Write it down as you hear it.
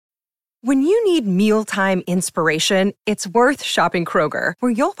When you need mealtime inspiration, it's worth shopping Kroger,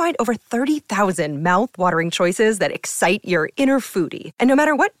 where you'll find over 30,000 mouth-watering choices that excite your inner foodie. And no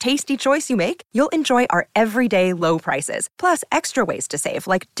matter what tasty choice you make, you'll enjoy our everyday low prices, plus extra ways to save,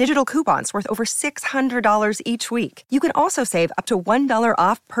 like digital coupons worth over $600 each week. You can also save up to $1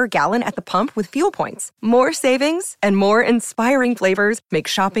 off per gallon at the pump with fuel points. More savings and more inspiring flavors make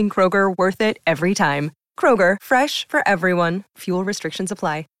shopping Kroger worth it every time. Kroger, fresh for everyone. Fuel restrictions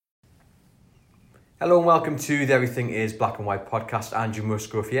apply. Hello and welcome to the Everything is Black and White podcast. Andrew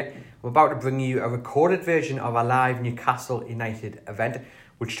Musgrove here. I'm about to bring you a recorded version of our live Newcastle United event,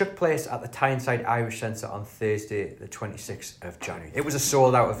 which took place at the Tyneside Irish Centre on Thursday, the 26th of January. It was a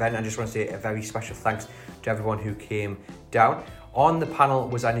sold-out event, and I just want to say a very special thanks to everyone who came down. On the panel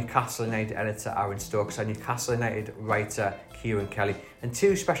was our Newcastle United editor, Aaron Stokes, our Newcastle United writer, Kieran Kelly, and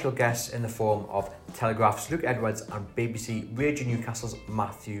two special guests in the form of Telegraph's Luke Edwards and BBC Radio Newcastle's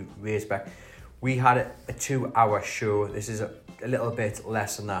Matthew Raisbeck. We had a 2-hour show. This is a little bit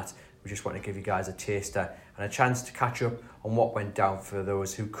less than that. We just want to give you guys a taster and a chance to catch up on what went down for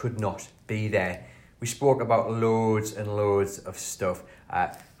those who could not be there. We spoke about loads and loads of stuff.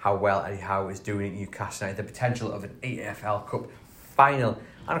 How well Eddie Howe is doing at Newcastle United, the potential of an EFL Cup final,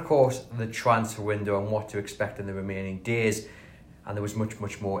 and of course the transfer window and what to expect in the remaining days. And there was much,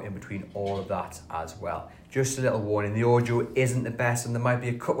 much more in between all of that as well. Just a little warning, the audio isn't the best and there might be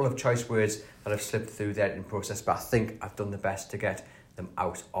a couple of choice words that have slipped through the editing process, but I think I've done the best to get them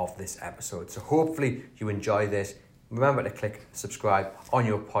out of this episode. So hopefully you enjoy this. Remember to click subscribe on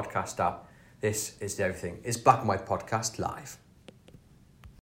your podcast app. This is the Everything is Black and White podcast live.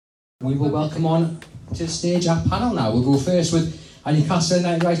 We will welcome on to the stage our panel now. We'll go first with our Newcastle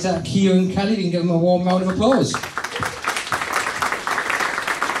United writer Kieran Kelly. We can give him a warm round of applause.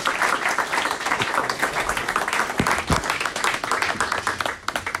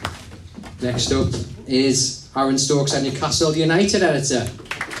 Next up is Aaron Stokes, our Newcastle United editor,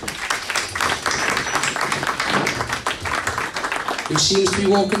 who seems to be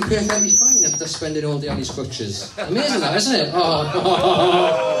walking perfectly fine after spending all day on his crutches. Amazing that, isn't it?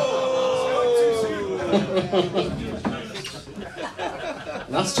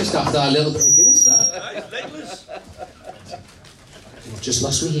 That's just after a little bit of Guinness, that. I've just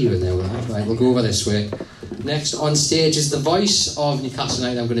lost me hearing there with that. Right, we'll go over this way. Next on stage is the voice of Newcastle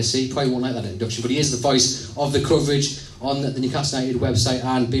United, I'm going to say. Probably won't like that introduction, but he is the voice of the coverage on the Newcastle United website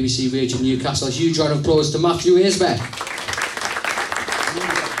and BBC Radio Newcastle. A huge round of applause to Matthew Raisbeck.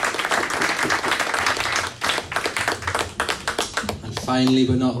 And finally,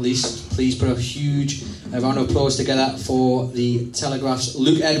 but not least, please put a huge round of applause together for the Telegraph's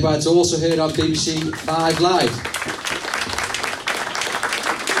Luke Edwards, also heard on BBC 5 Live.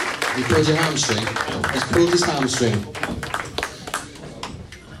 He pulled your hamstring. He's pulled his hamstring.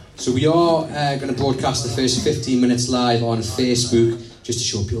 So we are going to broadcast the first 15 minutes live on Facebook just to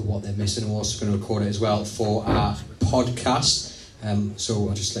show people what they're missing. And we're also going to record it as well for our podcast. So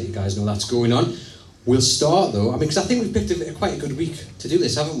I'll just let you guys know that's going on. We'll start though, because I think we've picked quite a good week to do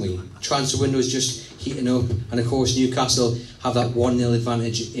this, haven't we? Transfer window is just heating up. And of course Newcastle have that 1-0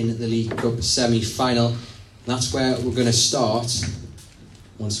 advantage in the League Cup semi-final. That's where we're going to start.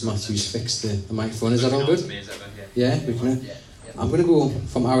 Once Matthew's fixed the microphone, is that all good? Yeah, we can. I'm going to go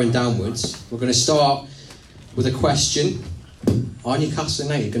from Aaron downwards. We're going to start with a question. Are Newcastle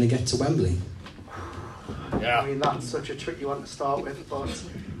United going to get to Wembley? Yeah. I mean, that's such a tricky one to start with, but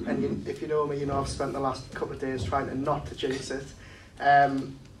if you know me, you know I've spent the last couple of days trying to not to jinx it.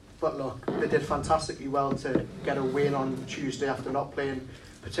 But look, they did fantastically well to get a win on Tuesday after not playing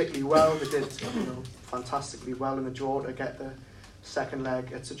particularly well. They did fantastically well in the draw to get the second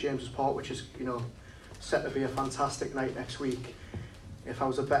leg at St James's Park, which is set to be a fantastic night next week. If I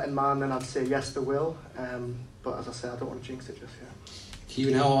was a betting man, then I'd say yes, they will. But as I say, I don't want to jinx it just yet.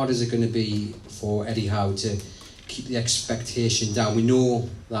 Kieran, how hard is it going to be for Eddie Howe to keep the expectation down? We know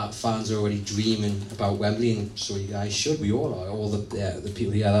that fans are already dreaming about Wembley, and so you guys should. We all are. All the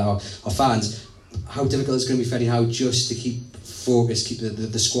people here that are fans. How difficult is it going to be for Eddie Howe just to keep focused, keep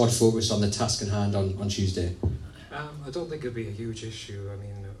the squad focused on the task in hand on Tuesday? I don't think it'd be a huge issue. I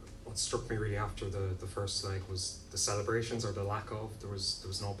mean, what struck me really after the first leg was the celebrations, or the lack of. There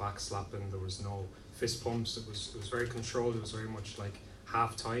was no backslapping, there was no fist pumps. It was very controlled. It was very much like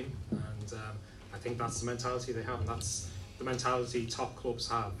half time, and I think that's the mentality they have, and that's the mentality top clubs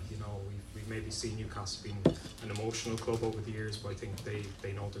have. We've maybe seen Newcastle being an emotional club over the years, but I think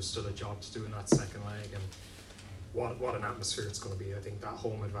they know there's still a job to do in that second leg, and what an atmosphere it's going to be. I think that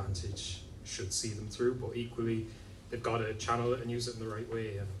home advantage should see them through, but equally they've got to channel it and use it in the right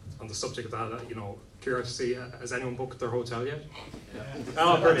way. And on the subject of that, curiosity, has anyone booked their hotel yet? Yeah.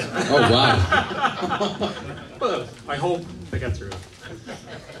 Oh, brilliant. Oh, wow. Well, I hope they get through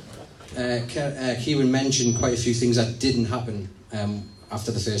it. Kieran mentioned quite a few things that didn't happen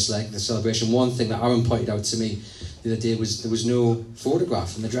after the first leg, the celebration. One thing that Aaron pointed out to me the other day was there was no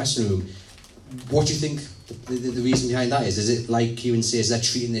photograph in the dressing room. What do you think the reason behind that is? Is it like Kieran says, they're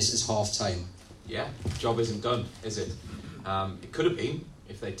treating this as half-time? Yeah, job isn't done, is it? It could have been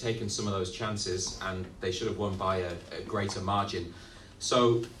if they'd taken some of those chances, and they should have won by a greater margin.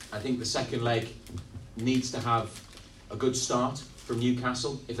 So I think the second leg needs to have a good start from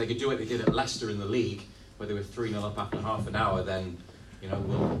Newcastle. If they could do what they did at Leicester in the league, where they were 3-0 up after half an hour, then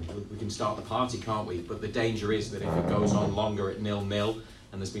we can start the party, can't we? But the danger is that if it goes on longer at 0-0,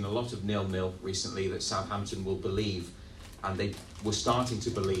 and there's been a lot of 0-0 recently, that Southampton will believe, and they were starting to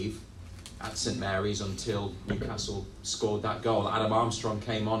believe at St Mary's until Newcastle scored that goal. Adam Armstrong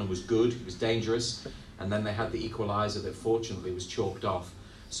came on and was good, he was dangerous, and then they had the equaliser that fortunately was chalked off.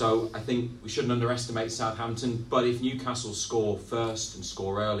 So I think we shouldn't underestimate Southampton, but if Newcastle score first and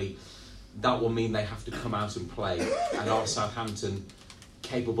score early, that will mean they have to come out and play. And are Southampton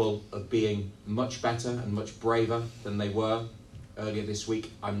capable of being much better and much braver than they were earlier this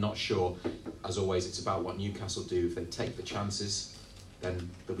week? I'm not sure. As always, it's about what Newcastle do. If they take the chances, then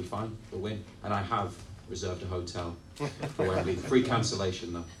they'll be fine, they'll win. And I have reserved a hotel for Wembley. Free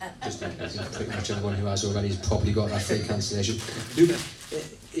cancellation though, just in case. Pretty much everyone who has already has probably got that free cancellation. Luke,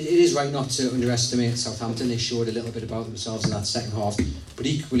 it is right not to underestimate Southampton. They showed a little bit about themselves in that second half, but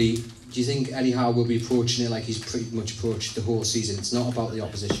equally, do you think Eddie Howe will be approaching it like he's pretty much approached the whole season? It's not about the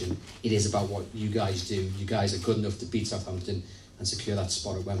opposition, it is about what you guys do. You guys are good enough to beat Southampton and secure that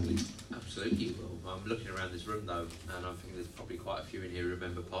spot at Wembley. Absolutely. Well, I'm looking around this room though, and I think there's probably quite a few in here who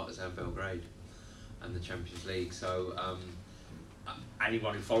remember Partizan Belgrade and the Champions League. So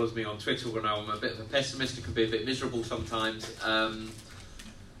anyone who follows me on Twitter will know I'm a bit of a pessimist and can be a bit miserable sometimes.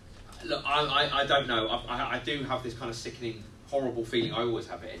 Look, I don't know. I do have this kind of sickening, horrible feeling. I always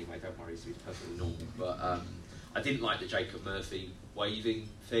have it anyway, don't worry, it's perfectly normal. But I didn't like the Jacob Murphy waving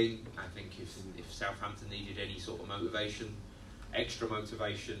thing. I think if Southampton needed any sort of motivation, extra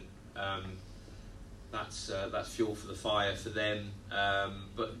motivation, that's fuel for the fire for them.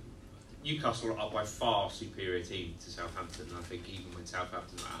 But Newcastle are by far superior team to Southampton, and I think even when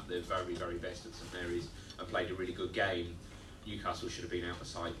Southampton were at their very, very best at St Mary's and played a really good game, Newcastle should have been out of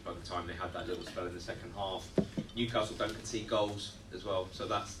sight by the time they had that little spell in the second half. Newcastle don't concede goals as well, so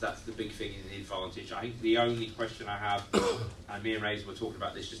that's the big thing in the advantage. I think the only question I have, and me and Razor were talking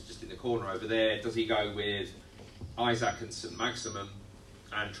about this just in the corner over there, does he go with Isaac and St Maximin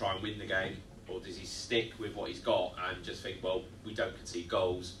and try and win the game, or does he stick with what he's got and just think, well, we don't concede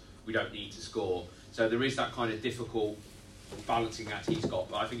goals, we don't need to score? So there is that kind of difficult balancing act he's got,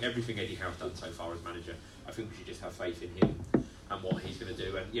 but I think everything Eddie Howe's done so far as manager, I think we should just have faith in him and what he's going to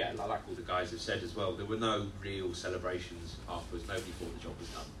do. And yeah, like all the guys have said as well, there were no real celebrations afterwards. Nobody thought the job was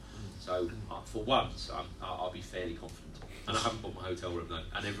done. So for once, I'll be fairly confident. And I haven't booked my hotel room though,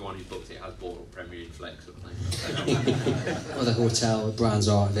 and everyone who's booked it has bought a Premier Inn Flex or something. Other hotel brands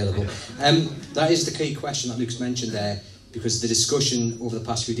are available. That is the key question that Luke's mentioned there, because the discussion over the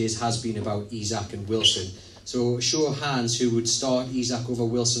past few days has been about Isak and Wilson. So show of hands, who would start Isak over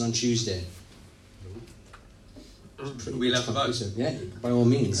Wilson on Tuesday? We'll have a vote. Yeah, by all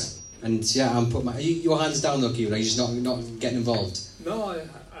means. Okay. And yeah, I'm putting your hands down, though, Kieran. Are you just not getting involved? No,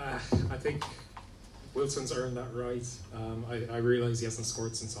 I think Wilson's earned that right. I realise he hasn't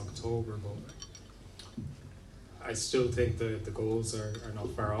scored since October, but I still think the goals are not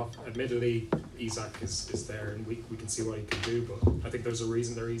far off. Admittedly, Isak is there and we can see what he can do, but I think there's a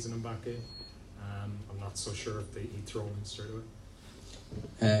reason they're easing him back in. I'm not so sure if he'd throw him straight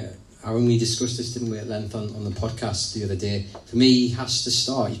away. Aaron, we discussed this, didn't we, at length on the podcast the other day. For me, he has to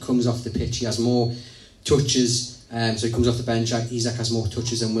start. He comes off the pitch, he has more touches, so he comes off the bench. Isak has more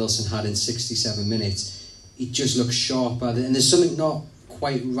touches than Wilson had in 67 minutes. He just looks sharper, and there's something not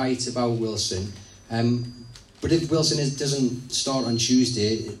quite right about Wilson. But if Wilson doesn't start on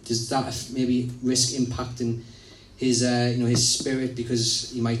Tuesday, does that maybe risk impacting his his spirit,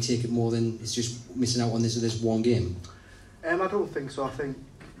 because he might take it more than it's just missing out on this one game? I don't think so. I think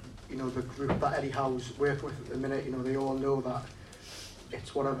the group that Eddie Howe's working with at the minute, they all know that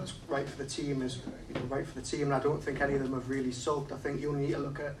it's whatever's right for the team is right for the team, and I don't think any of them have really sulked. I think you only need to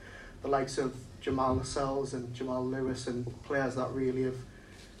look at the likes of Jamal Lascelles and Jamal Lewis and players that really have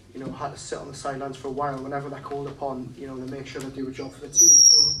had to sit on the sidelines for a while. Whenever they're called upon, they make sure they do a job for the team.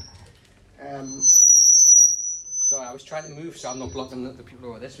 Sorry, I was trying to move so I'm not blocking the people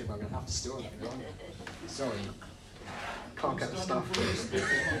over this way, but I'm going to have to store that. Sorry. Can't get the stuff.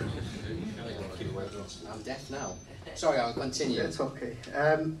 I'm deaf now. Sorry, I'll continue. It's okay.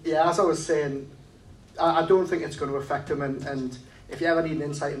 Yeah, as I was saying, I don't think it's going to affect him, and if you ever need an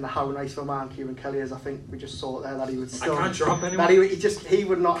insight into how nice of a man Kieran Kelly is, I think we just saw it there that he would still... I can't drop anyone. That he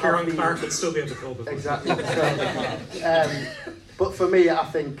would not Kieran have Clark would still be at the club. Exactly. But for me, I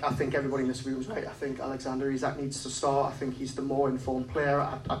think everybody in this room is right. I think Alexander Isak needs to start. I think he's the more informed player.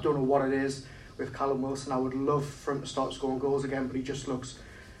 I don't know what it is with Callum Wilson. I would love for him to start scoring goals again, but he just looks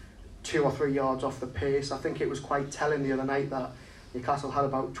 2 or 3 yards off the pace. I think it was quite telling the other night that Newcastle had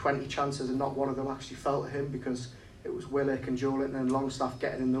about 20 chances and not one of them actually fell to him, because it was Willock and Joelinton and Longstaff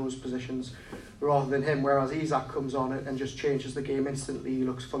getting in those positions rather than him, whereas Isak comes on and just changes the game instantly. He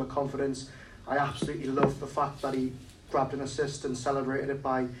looks full of confidence. I absolutely love the fact that he grabbed an assist and celebrated it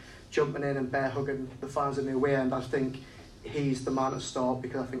by jumping in and bear hugging the fans in the away end. I think he's the man to start,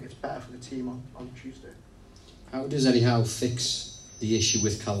 because I think it's better for the team on Tuesday. How does Eddie Howe fix the issue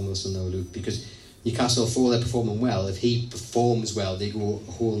with Callum Wilson though, Luke? Because Newcastle, for they're performing well, if he performs well, they go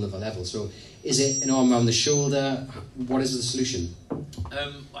a whole other level. So is it an arm around the shoulder? What is the solution?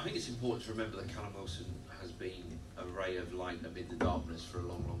 I think it's important to remember that Callum Wilson has been a ray of light amid the darkness for a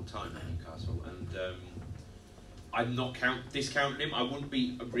long, long time at Newcastle, and I'm not discounting him. I wouldn't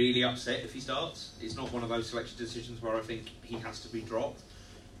be really upset if he starts. It's not one of those selection decisions where I think he has to be dropped.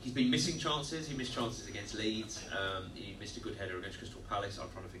 He's been missing chances. He missed chances against Leeds. He missed a good header against Crystal Palace. I'm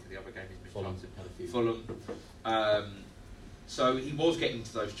trying to think of the other game he's missed. Fulham. So he was getting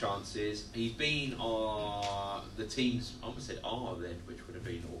to those chances. He's been the team's, I almost said then, which would have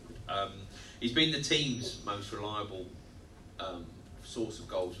been awkward. He's been the team's most reliable source of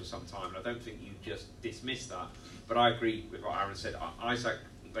goals for some time, and I don't think you just dismiss that. But I agree with what Aaron said. Isak,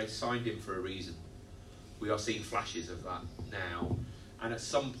 they signed him for a reason. We are seeing flashes of that now. And at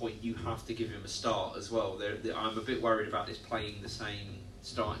some point you have to give him a start as well. I'm a bit worried about this playing the same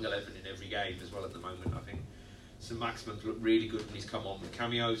starting 11 in every game as well at the moment. I think St Maximin's looked really good when he's come on with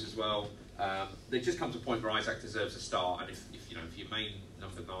cameos as well. There just comes a point where Isak deserves a start, and if your main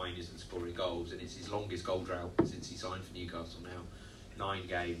number 9 isn't scoring goals, and it's his longest goal drought since he signed for Newcastle now, 9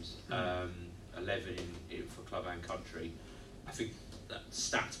 games, 11 for club and country, I think that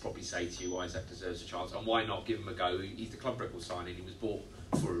stats probably say to you Isak deserves a chance, and why not give him a go? He's the club record signing. He was bought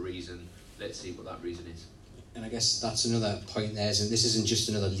for a reason. Let's see what that reason is. And I guess that's another point there, isn't it? This isn't just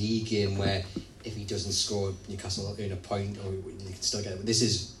another league game where if he doesn't score, Newcastle will earn a point, or they can still get it. But this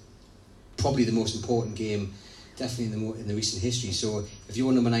is probably the most important game, definitely in the recent history. So if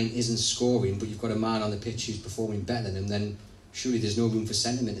your number 9 isn't scoring, but you've got a man on the pitch who's performing better than him, then surely there's no room for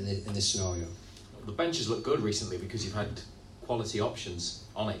sentiment in this scenario. The benches look good recently because you've had quality options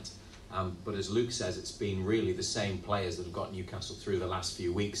on it. But as Luke says, it's been really the same players that have got Newcastle through the last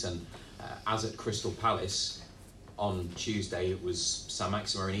few weeks. And as at Crystal Palace on Tuesday, it was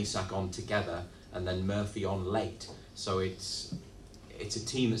Saint-Maximin and Isak on together, and then Murphy on late. So it's a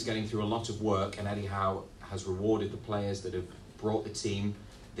team that's getting through a lot of work, and Eddie Howe has rewarded the players that have brought the team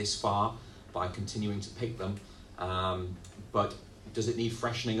this far by continuing to pick them. But does it need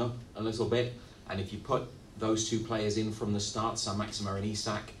freshening up a little bit? And if you put those 2 players in from the start, Saint-Maximin and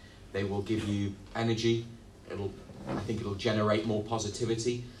Isak, they will give you energy. I think it'll generate more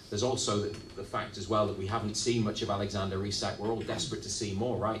positivity. There's also the fact as well that we haven't seen much of Alexander Isak. We're all desperate to see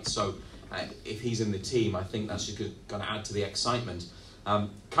more, right? So if he's in the team, I think that's just going to add to the excitement.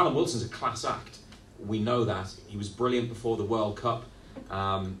 Callum Wilson's a class act. We know that. He was brilliant before the World Cup.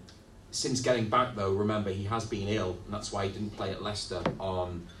 Since getting back, though, remember, he has been ill, and that's why he didn't play at Leicester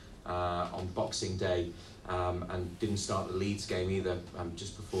on Boxing Day. And didn't start the Leeds game either,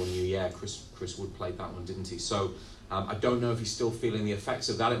 just before New Year. Chris Wood played that one, didn't he? So I don't know if he's still feeling the effects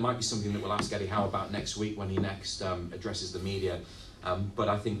of that. It might be something that we'll ask Eddie Howe about next week when he next addresses the media. But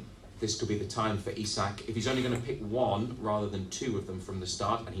I think this could be the time for Isak. If he's only going to pick 1 rather than 2 of them from the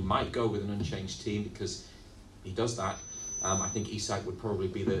start, and he might go with an unchanged team because he does that, I think Isak would probably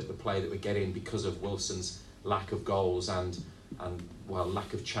be the player that would get in because of Wilson's lack of goals and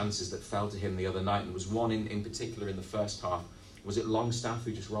lack of chances that fell to him the other night. And there was one in particular in the first half. Was it Longstaff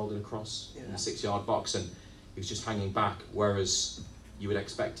who just rolled it across in the 6-yard box, and he was just hanging back, whereas you would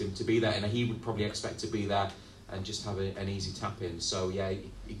expect him to be there, and he would probably expect to be there and just have an easy tap in. So yeah,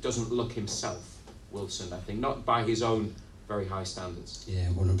 he doesn't look himself, Wilson, I think, not by his own very high standards. Yeah,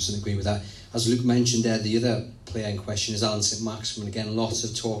 100% agree with that. As Luke mentioned there, the other player in question is Allan Saint-Maximin. Again, lots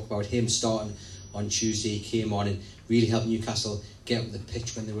of talk about him starting on Tuesday. He came on and really helped Newcastle get up the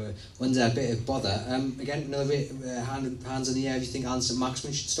pitch when they were under a bit of bother. Again, another hands in the air. Do you think Allan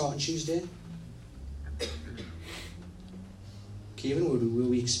Saint-Maximin should start on Tuesday? Kieran, were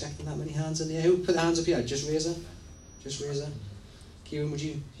we expecting that many hands in the air? Who put the hands up here? Just Razor? Just Razor. Kieran, would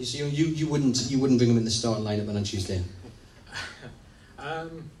you? You wouldn't bring him in the starting lineup on Tuesday. I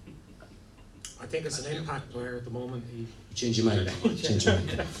think as an impact player at the moment, he... Change your mind. Change your mind.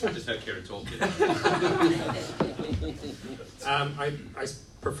 Just no Kieran talking. I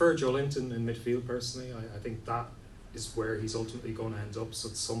prefer Joe Linton in midfield personally. I think that is where he's ultimately going to end up. So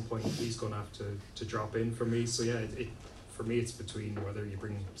at some point he's going to have to drop in for me. So yeah, for me it's between whether you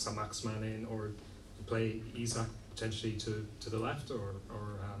bring Saint-Maximin in or you play Isak potentially to the left or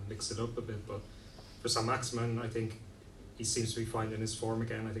mix it up a bit. But for Saint-Maximin, I think he seems to be finding his form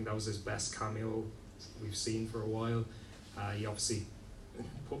again. I think that was his best cameo we've seen for a while. He obviously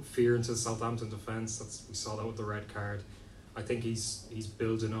put fear into the Southampton defence. We saw that with the red card. I think he's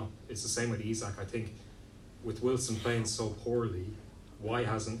building up. It's the same with Isak. I think with Wilson playing so poorly, why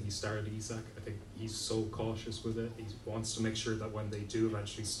hasn't he started Isak? I think he's so cautious with it. He wants to make sure that when they do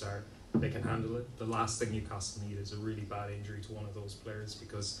eventually start, they can handle it. The last thing Newcastle need is a really bad injury to one of those players,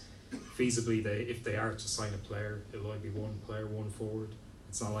 because feasibly, if they are to sign a player, it'll only be one player, one forward.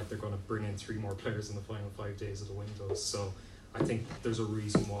 It's not like they're going to bring in 3 more players in the final 5 days of the window. So I think there's a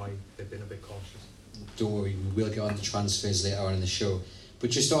reason why they've been a bit cautious. Don't worry, we will get on to transfers later on in the show. But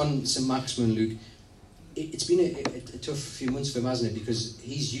just on Saint-Maximin, Luke, it's been a tough few months for him, hasn't it? Because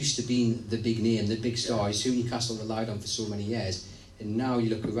he's used to being the big name, the big star. He's who Newcastle relied on for so many years. And now you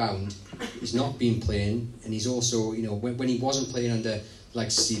look around, he's not been playing, and he's also, when he wasn't playing under like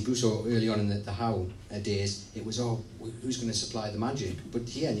Steve Bruce or early on in the Howe days, it was, who's going to supply the magic? But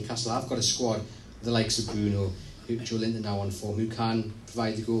here, Newcastle have got a squad with the likes of Bruno, Joe Linton now on form, who can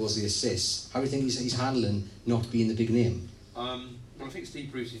provide the goals, the assists. How do you think he's handling not being the big name? Well, I think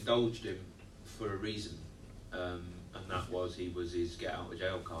Steve Bruce indulged him for a reason, and that was he was his get out of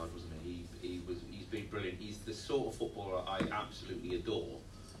jail card, wasn't he? He's been brilliant. He's the sort of footballer I absolutely adore.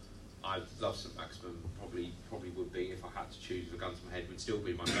 I love Saint-Maximin, probably would be, if I had to choose with a gun to my head, would still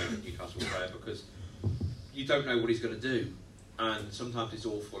be my favourite Newcastle player, because you don't know what he's going to do, and sometimes it's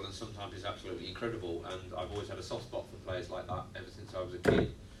awful and sometimes it's absolutely incredible, and I've always had a soft spot for players like that ever since I was a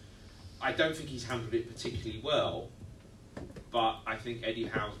kid. I don't think he's handled it particularly well, but I think Eddie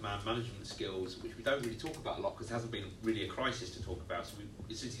Howe's man management skills, which we don't really talk about a lot because there hasn't been really a crisis to talk about, so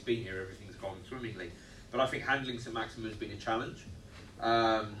since he's been here everything's gone swimmingly, but I think handling Saint-Maximin has been a challenge.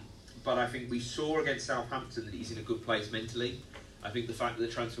 But I think we saw against Southampton that he's in a good place mentally. I think the fact that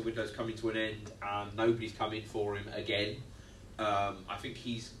the transfer window's coming to an end and nobody's come in for him again, I think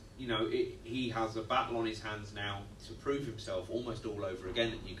he has a battle on his hands now to prove himself almost all over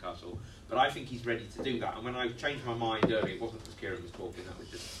again at Newcastle. But I think he's ready to do that. And when I changed my mind earlier, it wasn't because Kieran was talking, that was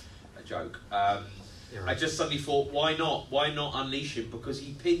just a joke. Right. I just suddenly thought, why not? Why not unleash him? Because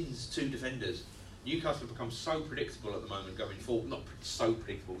he pins 2 defenders. Newcastle have become so predictable at the moment going forward. Not so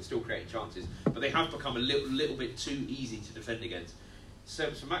predictable, we're still creating chances, but they have become a little bit too easy to defend against. So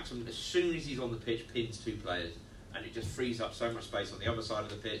Maximin, as soon as he's on the pitch, pins 2 players, and it just frees up so much space on the other side of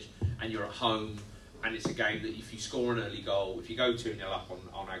the pitch, and you're at home, and it's a game that if you score an early goal, if you go 2-0 up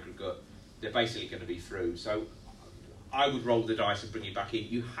on aggregate, they're basically going to be through. So I would roll the dice and bring him back in.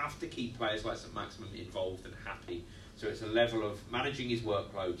 You have to keep players like Saint-Maximin involved and happy. So it's a level of managing his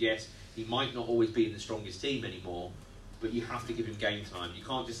workload. Yes, he might not always be in the strongest team anymore, but you have to give him game time. You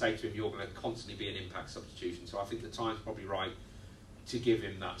can't just say to him, you're going to constantly be an impact substitution. So I think the time's probably right to give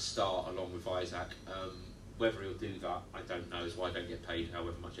him that start along with Isak. Whether he'll do that, I don't know, is why I don't get paid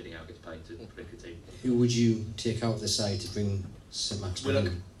however much Eddie Howe gets paid to pick a team. Who would you take out of the side to bring Saint-Maximin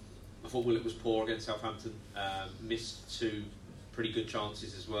Willock. in? I thought Willock was poor against Southampton. Missed 2 pretty good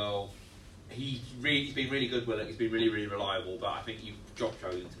chances as well. He's been really good, Willock. He's been really, really reliable. But I think you've dropped Joe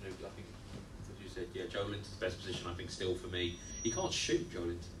Linton. I think, as you said, Joe Linton's best position. I think still for me, he can't shoot Joe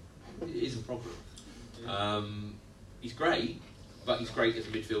Linton. It is a problem. He's great, but he's great as a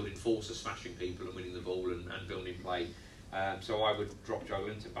midfield enforcer, smashing people and winning the ball and building play. So I would drop Joe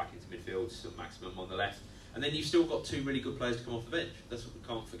Linton back into midfield, Saint-Maximin on the left. And then you've still got 2 really good players to come off the bench. That's what we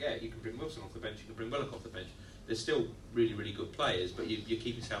can't forget. You can bring Wilson off the bench, you can bring Willock off the bench. There's still really, really good players, but you're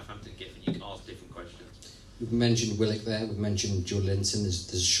keeping Southampton different. You can ask different questions. We've mentioned Willock there, we've mentioned Joe Linton,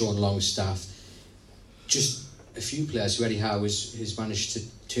 there's Sean Longstaff. Just a few players who Eddie Howe has managed to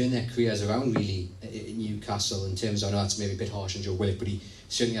turn their careers around really in Newcastle in terms of, I know that's maybe a bit harsh on Joe Willock, but he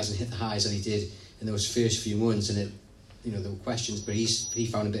certainly hasn't hit the highs that he did in those first few months, and there were questions, but he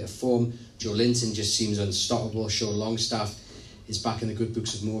found a bit of form. Joe Linton just seems unstoppable. Sean Longstaff is back in the good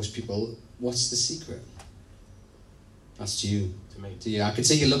books of most people. What's the secret? That's to you. To me. To you. I could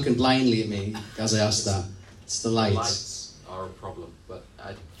see you looking blindly at me as I asked that. It's the lights. The lights are a problem, but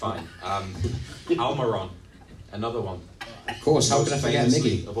fine. Almiron, another one. Of course, how could I forget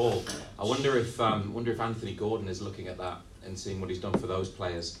Miggy? Of all, I wonder if Anthony Gordon is looking at that and seeing what he's done for those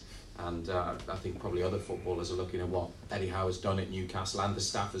players. And I think probably other footballers are looking at what Eddie Howe has done at Newcastle and the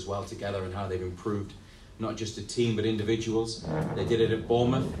staff as well together, and how they've improved not just a team but individuals. They did it at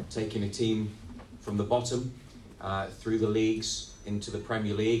Bournemouth, taking a team from the bottom through the leagues into the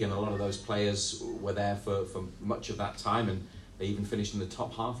Premier League, and a lot of those players were there for much of that time, and they even finished in the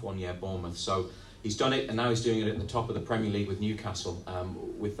top half one year, Bournemouth. So he's done it, and now he's doing it at the top of the Premier League with Newcastle,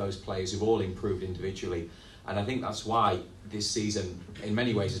 with those players who've all improved individually. And I think that's why this season, in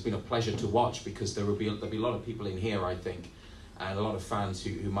many ways, has been a pleasure to watch, because there'll be a lot of people in here, I think, and a lot of fans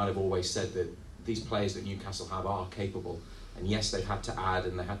who might have always said that these players that Newcastle have are capable. And yes, they've had to add,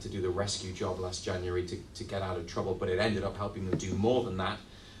 and they had to do the rescue job last January to get out of trouble, but it ended up helping them do more than that,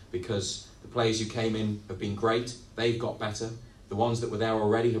 because the players who came in have been great. They've got better. The ones that were there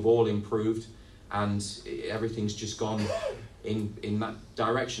already have all improved, and everything's just gone in that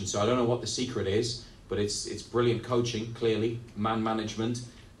direction. So I don't know what the secret is, but it's brilliant coaching, clearly, management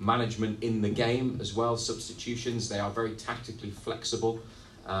in the game as well, substitutions. They are very tactically flexible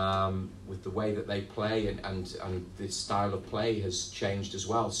with the way that they play, and the style of play has changed as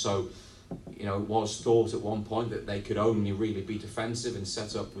well. So, you know, it was thought at one point that they could only really be defensive and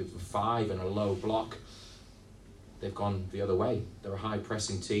set up with 5 and a low block. They've gone the other way. They're a high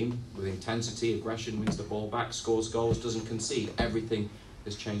pressing team with intensity, aggression, wins the ball back, scores goals, doesn't concede. Everything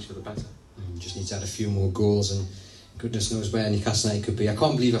has changed for the better. Just need to add a few more goals, and goodness knows where Newcastle United could be. I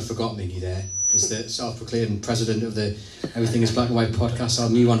can't believe I forgot Miggy there. As the self-proclaimed president of the Everything is Black and White podcast, our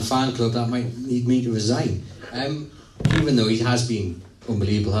new one fan club, that might need me to resign. Even though he has been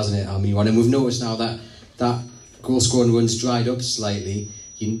unbelievable, hasn't it, our new one? And we've noticed now that goal-scoring run's dried up slightly.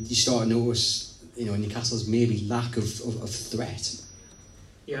 You start to notice, you know, Newcastle's maybe lack of threat.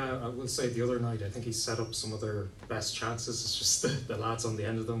 Yeah, I will say the other night, I think he set up some of their best chances. It's just the lads on the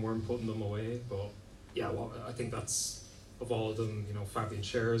end of them weren't putting them away. But yeah, well, I think that's, of all of them, you know, Fabian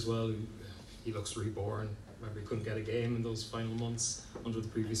Schär as well, he looks reborn. Remember, he couldn't get a game in those final months under the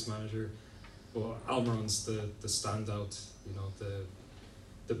previous manager. But Almiron's the standout, you know,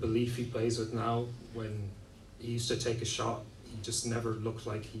 the belief he plays with now. When he used to take a shot, he just never looked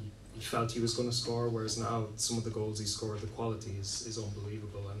like he felt he was going to score, whereas now some of the goals he scored, the quality is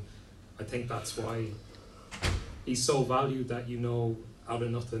unbelievable. And I think that's why he's so valued, that, you know, out of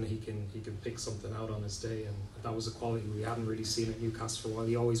nothing he can pick something out on his day, and that was a quality we hadn't really seen at Newcastle for a while.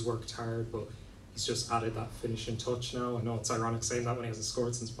 He always worked hard, but he's just added that finishing touch now. I know it's ironic saying that when he hasn't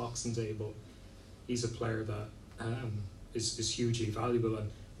scored since Boxing Day, but he's a player that is hugely valuable.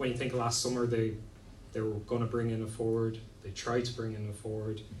 And when you think last summer they were going to bring in a forward, they tried to bring in a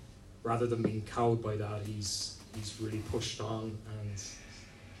forward. Rather than being cowed by that, he's really pushed on, and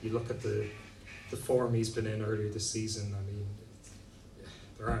you look at the form he's been in earlier this season. I mean,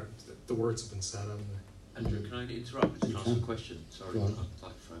 the words have been said, haven't they? Andrew, can I interrupt and ask a question? Sorry, I'd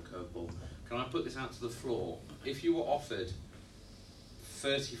like to throw a curveball. Can I put this out to the floor? If you were offered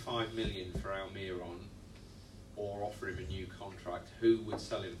 35 million for Almiron, or offer him a new contract, who would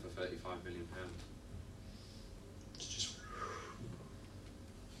sell him for £35 million?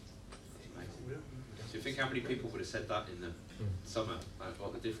 Do you think how many people would have said that in the summer? Like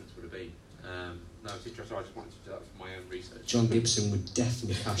what the difference would have been? No, it's interesting. I just wanted to do that for my own research. John Gibson would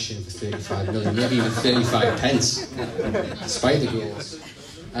definitely cash in for 35 million, maybe even 35 pence, despite the goals.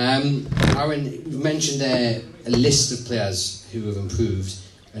 Aaron, you mentioned there a list of players who have improved,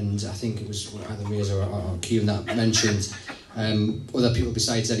 and I think it was either Reza or Kieran that mentioned other people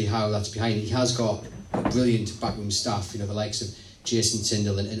besides Eddie Howe that's behind it. He has got a brilliant backroom staff, you know, the likes of Jason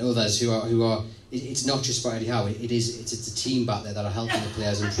Tyndall and others who are. It's not just about Eddie Howe. It's a team back there that are helping the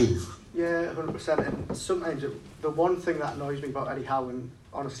players improve. Yeah, 100%. And sometimes the one thing that annoys me about Eddie Howe, and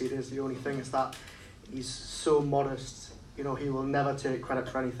honestly it is the only thing, is that he's so modest. You know, he will never take credit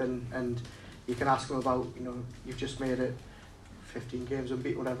for anything, and you can ask him about, you know, you've just made it 15 games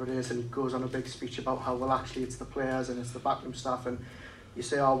unbeaten, whatever it is, and he goes on a big speech about how, well, actually it's the players and it's the backroom staff, and you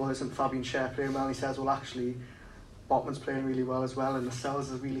say, oh, well, isn't Fabian Schär playing well? And he says, well, actually Botman's playing really well as well, and the Lascelles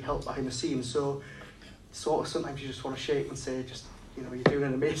has really helped behind the scenes. So sort of sometimes you just want to shake and say, just, you know, you're doing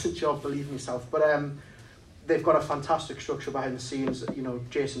an amazing job, believe in yourself. But they've got a fantastic structure behind the scenes. You know,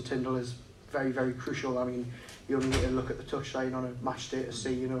 Jason Tyndall is very, very crucial. I mean, you only need to look at the touchline on a match day to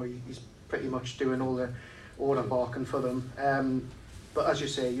see, you know, he's pretty much doing all the order barking for them. But as you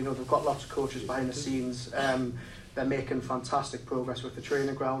say, you know, they've got lots of coaches behind the scenes. They're making fantastic progress with the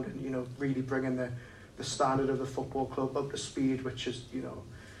training ground, and, you know, really bringing the standard of the football club up to speed, which is, you know,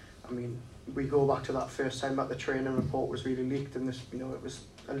 I mean, we go back to that first time that the training report was really leaked, and this, it was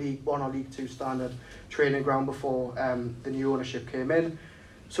a League 1 or League 2 standard training ground before the new ownership came in.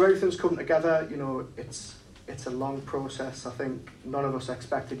 So everything's come together. It's a long process. I think none of us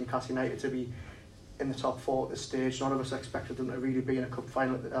expected Newcastle United to be in the top 4 at this stage. None of us expected them to really be in a cup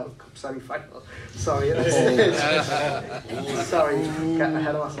final, cup semi-final. Sorry, at this stage. Sorry, getting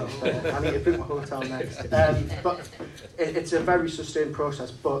ahead of myself there. I need to book my hotel next. But it's a very sustained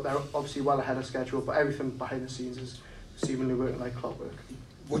process, but they're obviously well ahead of schedule, but everything behind the scenes is seemingly working like clockwork.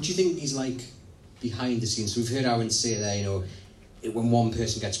 What do you think he's like behind the scenes? We've heard Aaron say there, when one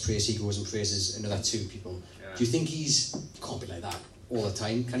person gets praised, he goes and praises another 2 people. Yeah. Do you think can't be like that all the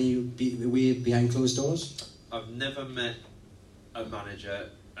time? Can you be away behind closed doors? I've never met a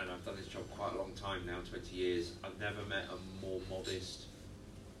manager, and I've done this job quite a long time now, 20 years, I've never met a more modest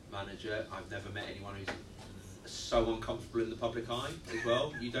manager. I've never met anyone who's so uncomfortable in the public eye as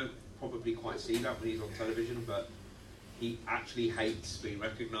well. You don't probably quite see that when he's on television, but he actually hates being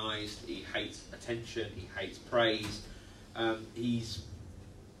recognised, he hates attention, he hates praise. He's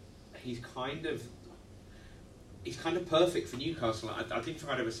kind of perfect for Newcastle. I didn't think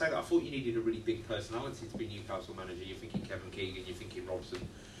I'd ever say that. I thought you needed a really big personality to be Newcastle manager. You're thinking Kevin Keegan, you're thinking Robson,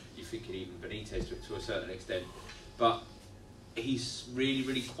 you're thinking even Benitez to a certain extent. But he's really,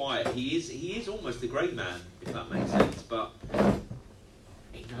 really quiet. He is almost a great man, if that makes sense. But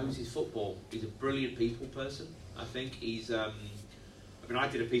he knows his football. He's a brilliant people person. I think he's. I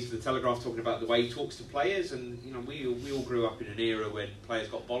did a piece for the Telegraph talking about the way he talks to players, and we all grew up in an era when players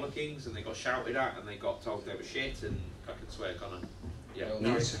got bollockings and they got shouted at and they got told they were shit, and I can swear, can't I? Yeah.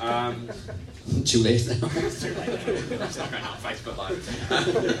 Nice. Too late now. Too late. That's not going on Facebook Live.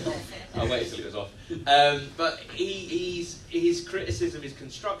 I'll wait until it was off. But his criticism is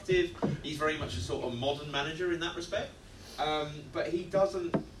constructive. He's very much a sort of modern manager in that respect. But he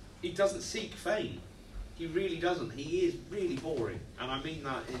doesn't seek fame. He really doesn't. He is really boring, and I mean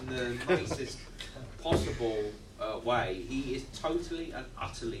that in the nicest possible way. He is totally and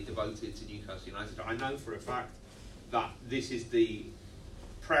utterly devoted to Newcastle United. I know for a fact that this is the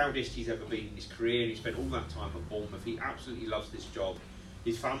proudest he's ever been in his career. He spent all that time at Bournemouth. He absolutely loves this job.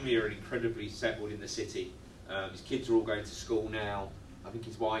 His family are incredibly settled in the city. His kids are all going to school now. I think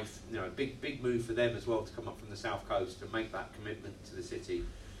his wife, big move for them as well to come up from the south coast and make that commitment to the city.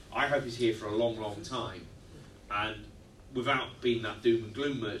 I hope he's here for a long, long time, and without being that doom and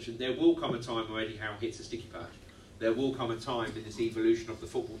gloom merchant, there will come a time where Eddie Howe hits a sticky patch. There will come a time in this evolution of the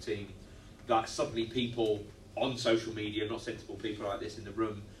football team that suddenly people on social media, not sensible people like this in the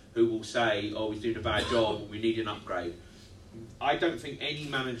room, who will say, oh, he's doing a bad job and we need an upgrade. I don't think any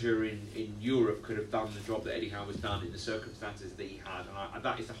manager in Europe could have done the job that Eddie Howe has done in the circumstances that he had, and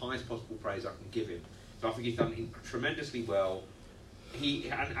that is the highest possible praise I can give him. So I think he's done tremendously well.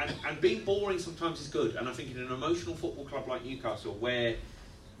 And being boring sometimes is good, and I think in an emotional football club like Newcastle, where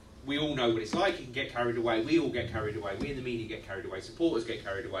we all know what it's like, you can get carried away, we all get carried away, we in the media get carried away, supporters get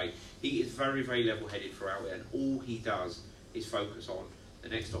carried away, he is very, very level-headed throughout it, and all he does is focus on the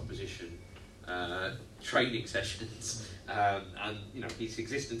next opposition, training sessions, and his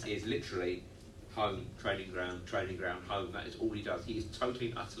existence is literally home, training ground, home. That is all he does. He is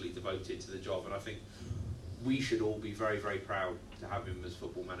totally and utterly devoted to the job, and I think we should all be very, very proud to have him as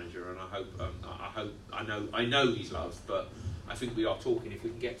football manager, and I know he's loved, but I think we are talking, if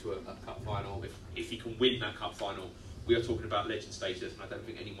we can get to a cup final, if he can win that cup final, we are talking about legend status, and I don't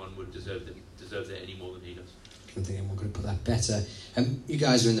think anyone would deserve it any more than he does. I don't think anyone could put that better. You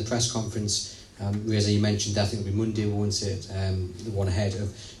guys are in the press conference. Reza, you mentioned I think it'll be Monday, won't it? The one ahead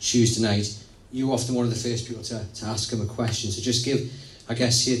of Tuesday night. You're often one of the first people to ask him a question, so just give, I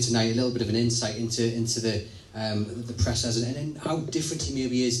guess, here tonight a little bit of an insight into the press and how different he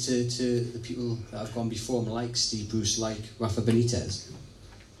maybe is to the people that have gone before him, like Steve Bruce, like Rafa Benitez.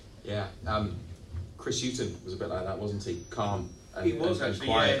 Yeah, Chris Hughton was a bit like that, wasn't he? Calm and, he was and actually,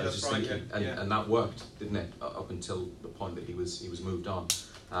 quiet, yeah, that's right, and that worked, didn't it? Up until the point that he was moved on.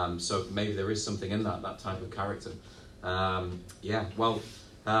 So maybe there is something in that type of character.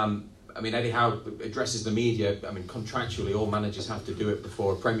 Eddie Howe addresses the media. Contractually, all managers have to do it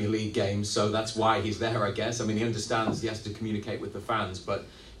before a Premier League game, so that's why he's there, I guess. He understands he has to communicate with the fans, but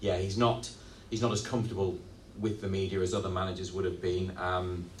yeah, he's not as comfortable with the media as other managers would have been.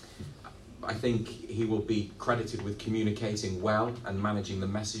 I think he will be credited with communicating well and managing the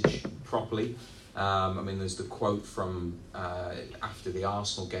message properly. There's the quote from after the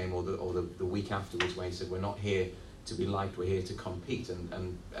Arsenal game or the week afterwards where he said, "We're not here to be liked, we're here to compete,"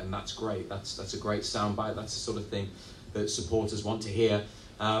 and that's great. That's a great soundbite. That's the sort of thing that supporters want to hear.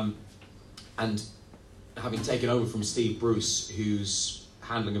 And having taken over from Steve Bruce, who's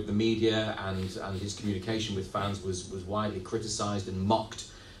handling of the media and his communication with fans was widely criticised and mocked.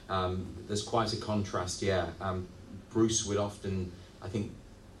 There's quite a contrast, yeah. Bruce would often, I think,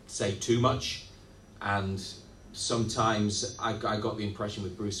 say too much, and sometimes I got the impression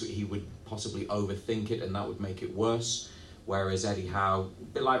with Bruce that he would possibly overthink it and that would make it worse, whereas Eddie Howe, a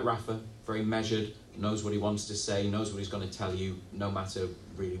bit like Rafa, very measured, knows what he wants to say, knows what he's going to tell you, no matter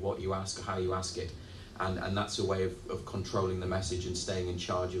really what you ask or how you ask it. And that's a way of controlling the message and staying in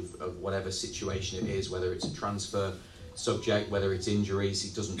charge of whatever situation it is, whether it's a transfer subject, whether it's injuries.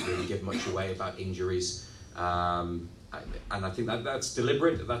 He doesn't really give much away about injuries. And I think that's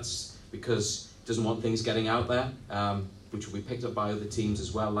deliberate. That's because he doesn't want things getting out there, which will be picked up by other teams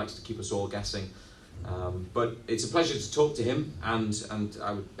as well, likes to keep us all guessing. But it's a pleasure to talk to him, and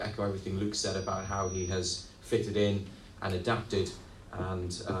I would echo everything Luke said about how he has fitted in and adapted.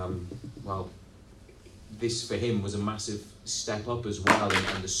 And, well, this for him was a massive step up as well,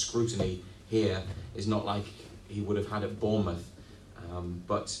 and the scrutiny here is not like he would have had at Bournemouth,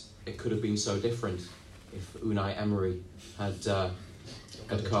 but it could have been so different if Unai Emery had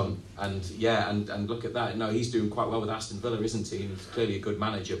come. And yeah, and look at that. No, he's doing quite well with Aston Villa, isn't he? He's clearly a good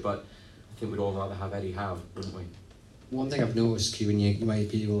manager, but I think we'd all rather have Eddie Howe, wouldn't we? One thing I've noticed, Kieran, you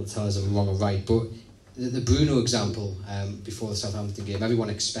might be able to tell us if I'm wrong or right, but the Bruno example before the Southampton game, everyone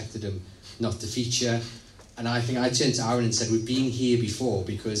expected him not to feature. And I think I turned to Aaron and said, we've been here before,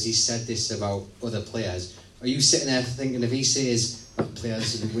 because he said this about other players. Are you sitting there thinking, if he says that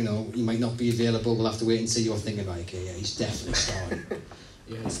players, he might not be available, we'll have to wait and see, you're thinking, right, okay, yeah, he's definitely starting?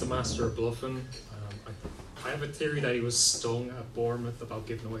 Yeah, he's the master of bluffing. I have a theory that he was stung at Bournemouth about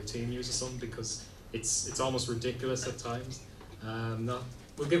giving away team news or something, because it's almost ridiculous at times.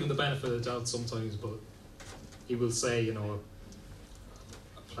 We'll give him the benefit of the doubt sometimes, but he will say, a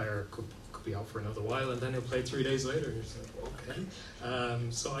player could be out for another while, and then he'll play 3 days later. You're just like,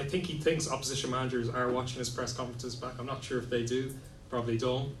 okay. So I think he thinks opposition managers are watching his press conferences back. I'm not sure if they do, probably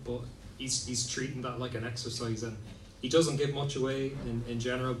don't, but he's treating that like an exercise, and he doesn't give much away in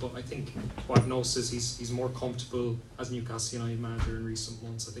general. But I think what I've noticed is he's more comfortable as Newcastle United manager in recent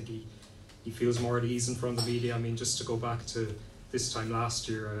months. I think he feels more at ease in front of the media. I mean, just to go back to this time last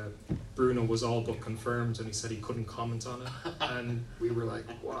year, Bruno was all but confirmed, and he said he couldn't comment on it, and we were like,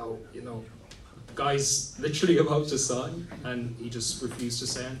 wow, guy's literally about to sign, and he just refused to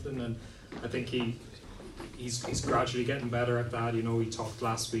say anything. And I think he's gradually getting better at that. He talked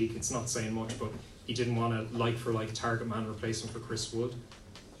last week, it's not saying much, but he didn't want a like-for-like target man replacement for Chris Wood.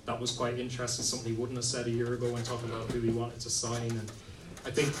 That was quite interesting, something he wouldn't have said a year ago when talking about who he wanted to sign. And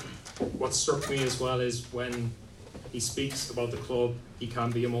I think what struck me as well is when he speaks about the club, he can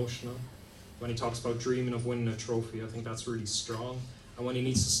be emotional. When he talks about dreaming of winning a trophy, I think that's really strong. And when he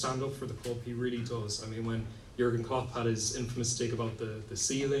needs to stand up for the club, he really does. I mean, when Jurgen Klopp had his infamous dig about the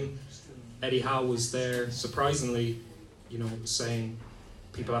ceiling, Eddie Howe was there, surprisingly, saying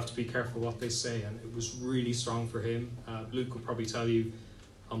people have to be careful what they say, and it was really strong for him. Luke will probably tell you,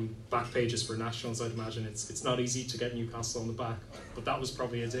 on back pages for Nationals, I'd imagine it's not easy to get Newcastle on the back, but that was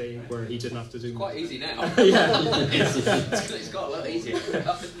probably a day where he didn't have to do it's quite easy now. Yeah. It's got a lot easier.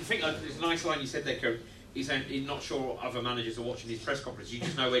 I think it's a nice line you said there, Kieran. He's saying he's not sure other managers are watching his press conference. You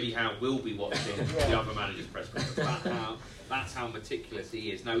just know Eddie Howe will be watching the other managers' press conference. That's how meticulous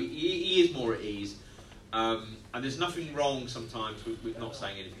he is. No, he is more at ease. And there's nothing wrong sometimes with not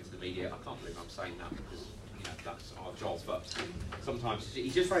saying anything to the media. I can't believe I'm saying that, because that's our job. But sometimes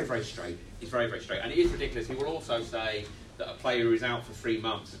he's just very, very straight. He's very, very straight. And it is ridiculous. He will also say that a player who is out for 3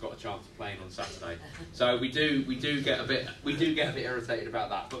 months has got a chance of playing on Saturday. So we do get a bit irritated about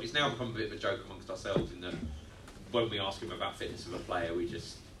that. But it's now become a bit of a joke amongst ourselves in that when we ask him about fitness of a player, we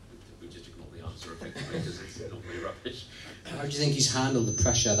just ignore the answer effectively, because it's normally rubbish. How do you think he's handled the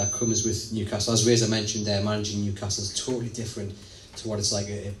pressure that comes with Newcastle? As Reza mentioned there, managing Newcastle is totally different to what it's like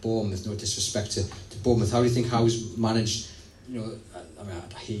at Bournemouth. No disrespect to Bournemouth. How do you think Howe's managed,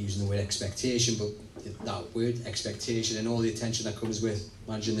 I hate using the word expectation, but that word, expectation, and all the attention that comes with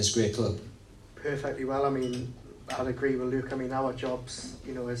managing this great club? Perfectly well. I mean, I'd agree with Luke. I mean, our jobs,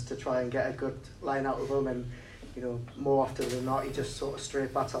 is to try and get a good line out of him, and more often than not, he just sort of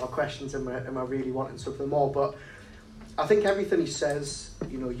straight bats our questions, am I really wanting something more? But I think everything he says,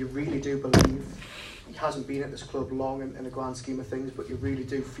 you really do believe. He hasn't been at this club long in the grand scheme of things, but you really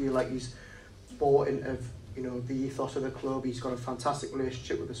do feel like he's bought into the ethos of the club. He's got a fantastic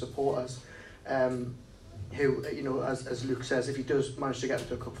relationship with the supporters, who, as Luke says, if he does manage to get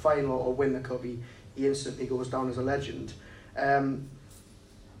into a cup final or win the cup, he instantly goes down as a legend.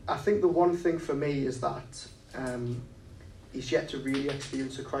 I think the one thing for me is that he's yet to really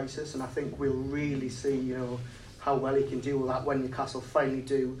experience a crisis, and I think we'll really see, how well he can deal with that when Newcastle finally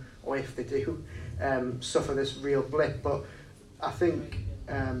do, or if they do, suffer this real blip. But I think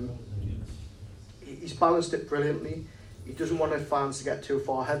he's balanced it brilliantly. He doesn't want his fans to get too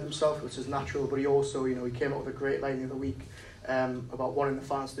far ahead of himself, which is natural, but he also, he came up with a great line the other week about wanting the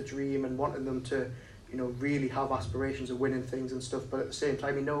fans to dream and wanting them to, really have aspirations of winning things and stuff, but at the same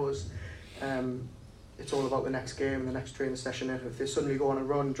time he knows it's all about the next game and the next training session. If they suddenly go on a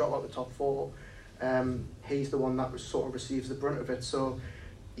run, drop out the top 4, he's the one that sort of receives the brunt of it. So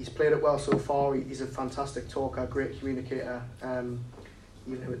he's played it well so far. He's a fantastic talker, great communicator, even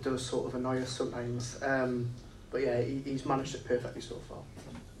though it does sort of annoy us sometimes. But yeah, he's managed it perfectly so far.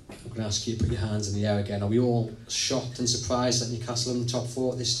 I'm going to ask you to put your hands in the air again. Are we all shocked and surprised that Newcastle are in the top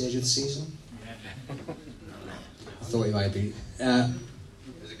 4 at this stage of the season? I thought you might be. There's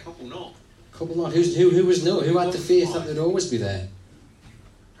a couple not. Who was no? Who had the faith that they'd always be there?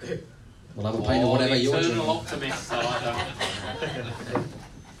 We'll have a pint of whatever you're drinking. Eternal optimist, I like that.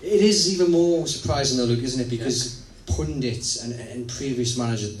 It is even more surprising though, Luke, isn't it? Because pundits and previous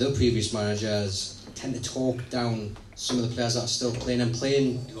managers tend to talk down some of the players that are still playing and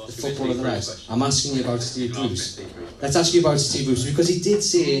playing the football of the rest. I'm asking you about Steve Bruce. Let's ask you about Steve Bruce, because he did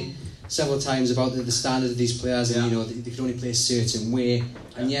say several times about the standard of these players, and they can only play a certain way,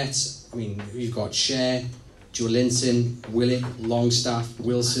 and yet, I mean, we've got Cher, Joe Linton, Willett, Longstaff,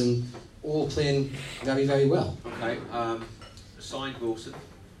 Wilson, all playing very, very well. Okay, signed Wilson.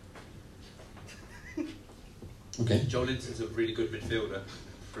 Okay. Joe Linton's a really good midfielder,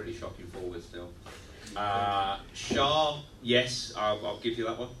 pretty shocking forward still. Shaw, yes, I'll give you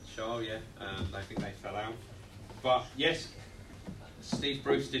that one. Shaw, yeah, I think they fell out. But yes, Steve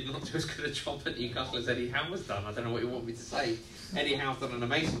Bruce did not do as good a job at Newcastle as Eddie Howe has done. I don't know what you want me to say. Eddie Howe's done an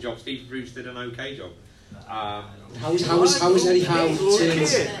amazing job. Steve Bruce did an okay job. How is Eddie Howe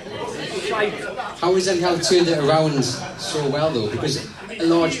turned it around so well though? Because a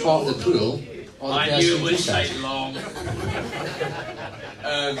large part of the pool are the I players knew it who would do that. take long. What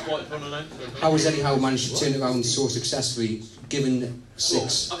do you want to know? How has Eddie Howe managed to turn it around so successfully, given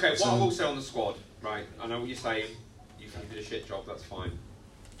 6? Okay, what I will say on the squad, right? I know what you're saying. You did a shit job. That's fine.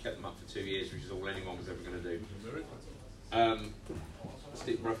 Kept them up for 2 years, which is all anyone was ever going to do.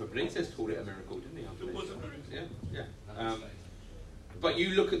 Rafa Benitez called it a miracle, didn't he? I believe. Yeah. But you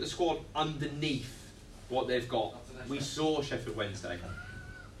look at the squad underneath what they've got. We saw Sheffield Wednesday.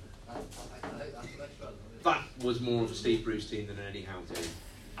 That was more of a Steve Bruce team than an Eddie Howe team,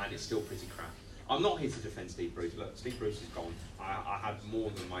 and it's still pretty crap. I'm not here to defend Steve Bruce. Look, Steve Bruce is gone. I had more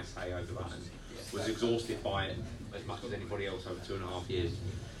than my say over that and was exhausted by it as much as anybody else over 2.5 years.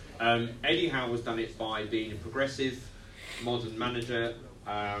 Eddie Howe has done it by being a progressive, modern manager.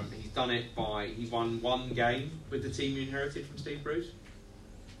 He's done it by, he won 1 game with the team he inherited from Steve Bruce.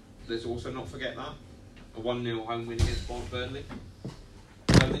 Let's also not forget that. A 1-0 home win against Burnley.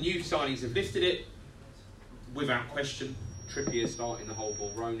 So the new signings have lifted it without question. Trippier starting the whole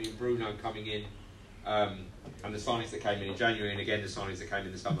ball rolling, Bruno coming in, and the signings that came in January, and again the signings that came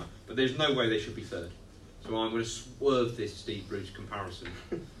in the summer. But there's no way they should be third. So I'm going to swerve this Steve Bruce comparison.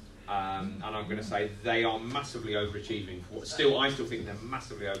 And I'm going to say they are massively overachieving. I still think they're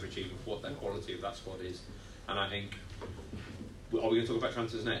massively overachieving for what the quality of that squad is. And I think, are we going to talk about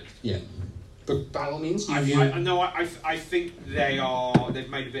transfers next? Yeah. But by all means, I think they've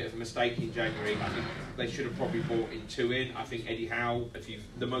made a bit of a mistake in January. I think they should have probably brought in 2 in. I think Eddie Howe,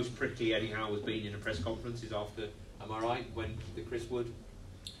 the most prickly Eddie Howe has been in a press conference is after, am I right, when the Chris Wood?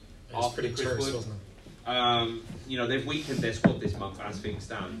 After the Chris Wood. Wasn't it? They've weakened their squad this month as things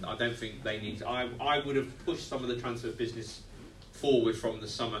stand. I don't think they need to. I would have pushed some of the transfer business forward from the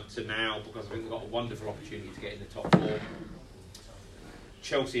summer to now, because I think they've got a wonderful opportunity to get in the top 4.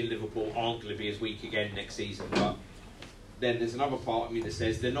 Chelsea and Liverpool aren't going to be as weak again next season, but then there's another part of me that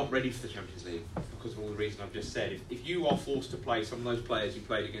says they're not ready for the Champions League because of all the reasons I've just said. If you are forced to play some of those players who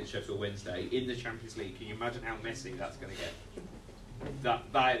played against Sheffield Wednesday in the Champions League, can you imagine how messy that's going to get?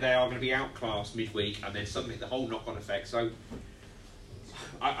 They are going to be outclassed midweek, and then suddenly the whole knock-on effect. So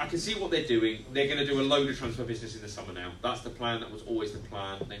I can see what they're doing. They're going to do a load of transfer business in the summer now. That's the plan. That was always the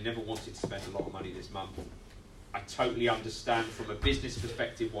plan. They never wanted to spend a lot of money this month. I totally understand from a business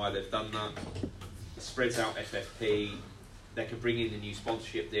perspective why they've done that. It spreads out FFP. They can bring in the new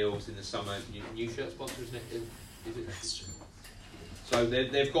sponsorship deals in the summer. New shirt sponsor, isn't it? Is it? That's true. So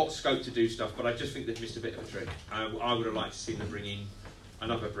they've got scope to do stuff, but I just think they've missed a bit of a trick. I would have liked to see them bring in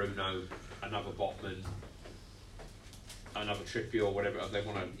another Bruno, another Botman, another Trippier, or whatever they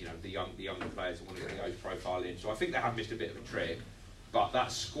want to. The younger players want to get the age profile in. So I think they have missed a bit of a trick. But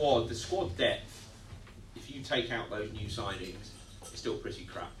that squad, the squad depth, if you take out those new signings, it's still pretty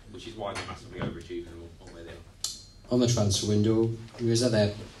crap, which is why they're massively overachieving on where they are. on the transfer window, whereas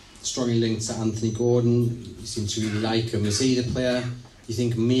they're strongly linked to Anthony Gordon. You seem to really like him. Is he the player you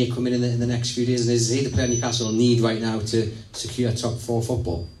think may come in the next few days? And is he the player Newcastle need right now to secure top 4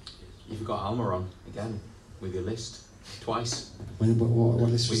 football? You've got Alma on again with your list twice. What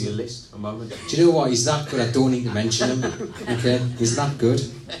list was with your it? list a moment. Do you know what? He's that good. I don't need to mention him. Okay, he's that good.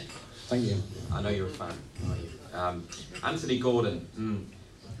 Thank you. I know you're a fan, aren't you? Anthony Gordon.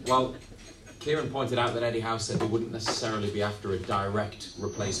 Well, Kieran pointed out that Eddie Howe said they wouldn't necessarily be after a direct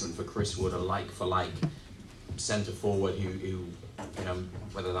replacement for Chris Wood, a like-for-like centre forward who, you know,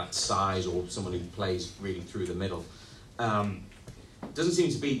 whether that's size or someone who plays really through the middle. Doesn't seem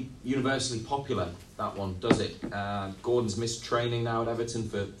to be universally popular, that one, does it? Gordon's missed training now at Everton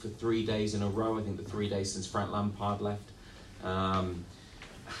for 3 days in a row. I think the 3 days since Frank Lampard left.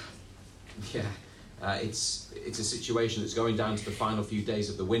 It's a situation that's going down to the final few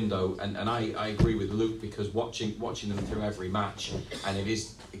days of the window, and I agree with Luke, because watching them through every match, and it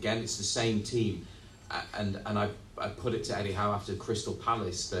is, again, it's the same team, and I put it to Eddie Howe after Crystal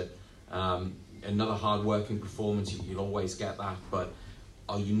Palace that another hard-working performance, you'll always get that, but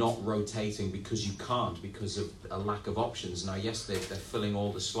are you not rotating because you can't, because of a lack of options? Now, yes, they're filling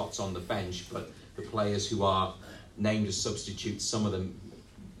all the slots on the bench, but the players who are named as substitutes, some of them,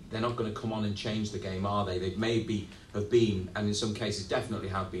 they're not going to come on and change the game, are they? They maybe have been, and in some cases definitely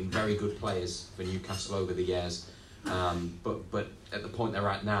have been, very good players for Newcastle over the years. But at the point they're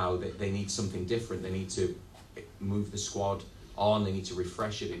at now, they need something different. They need to move the squad on. They need to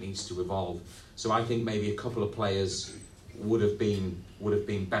refresh it. It needs to evolve. So I think maybe a couple of players would have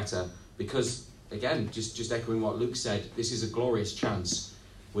been better, because again, just echoing what Luke said, this is a glorious chance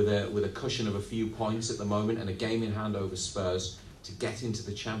with a cushion of a few points at the moment and a game in hand over Spurs to get into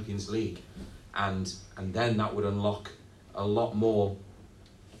the Champions League, and then that would unlock a lot more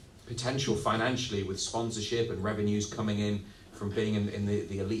potential financially with sponsorship and revenues coming in from being in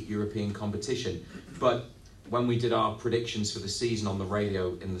the elite European competition. But when we did our predictions for the season on the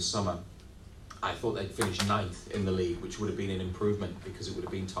radio in the summer, I thought they'd finish 9th in the league, which would have been an improvement because it would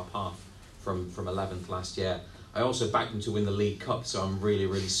have been top half from 11th last year. I also backed them to win the League Cup, so I'm really,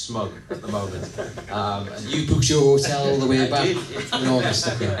 really smug at the moment. And you booked your hotel all the way back in August.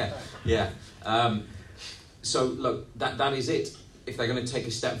 Yeah. So look, that is it. If they're going to take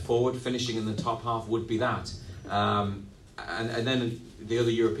a step forward, finishing in the top half would be that. And then the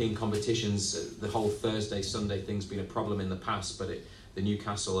other European competitions, the whole Thursday, Sunday thing's been a problem in the past, but the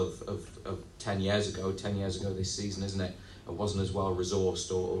Newcastle of 10 years ago this season, isn't it? It wasn't as well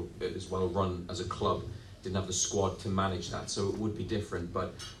resourced or as well run as a club. Didn't have the squad to manage that, so it would be different.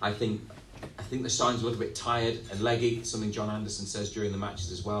 But I think the side's a little bit tired and leggy, something John Anderson says during the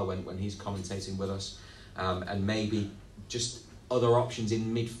matches as well when he's commentating with us, and maybe just other options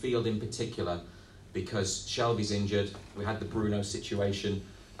in midfield in particular, because Shelby's injured. We had the Bruno situation.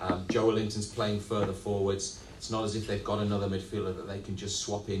 Joe Linton's playing further forwards. It's not as if they've got another midfielder that they can just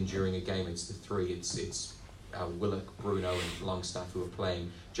swap in during a game. It's the three. It's Willock, Bruno and Longstaff who are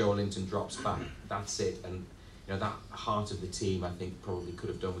playing. Joe Linton drops back. That's it. And you know, that heart of the team, I think, probably could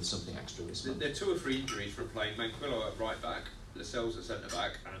have done with something extra this month. There are 2 or 3 injuries from playing Manquillo at right back, Lascelles at centre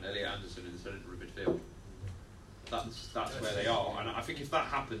back, and Elliot Anderson in the centre of midfield. That's where they are, and I think if that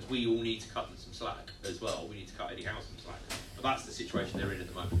happens, we all need to cut them some slack as well. We need to cut Eddie Howe some slack. But that's the situation they're in at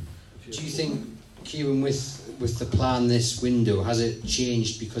the moment. Do you think, Kieran, with the plan this window, has it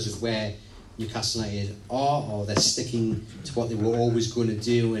changed because of where Newcastle United are, or they're sticking to what they were always going to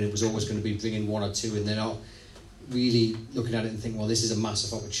do, and it was always going to be bringing 1 or 2, and they're not really looking at it and thinking, well, this is a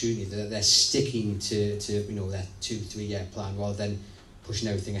massive opportunity? They're sticking to you know, their 2-3 year plan rather than pushing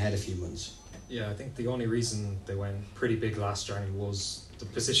everything ahead a few months. Yeah, I think the only reason they went pretty big last January was the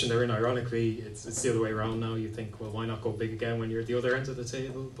position they're in. Ironically, it's the other way around now. You think, well, why not go big again when you're at the other end of the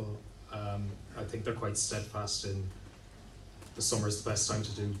table? But I think they're quite steadfast in the summer's the best time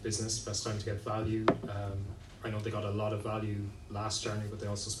to do business, best time to get value. I know they got a lot of value last January, but they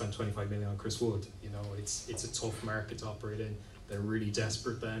also spent 25 million on Chris Wood. You know, it's a tough market to operate in. They're really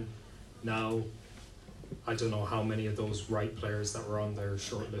desperate then. Now, I don't know how many of those right players that were on their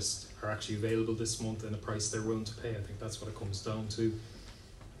shortlist are actually available this month and the price they're willing to pay. I think that's what it comes down to.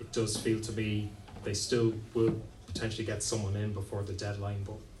 It does feel to me they still will potentially get someone in before the deadline,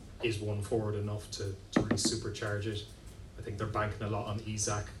 but is one forward enough to really supercharge it? I think they're banking a lot on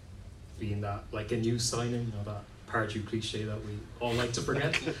Isak being that, like a new signing, you know, that Pardew cliche that we all like to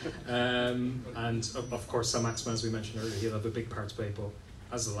forget. And of course, Sam Maximin, as we mentioned earlier, he'll have a big part to play, but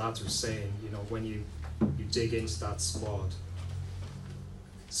as the lads were saying, you know, when you dig into that squad,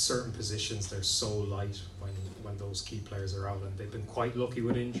 certain positions they're so light when those key players are out, and they've been quite lucky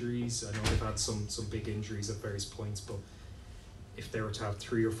with injuries. I know they've had some big injuries at various points, but if they were to have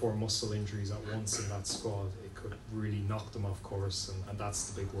 3 or 4 muscle injuries at once in that squad, it could really knock them off course, and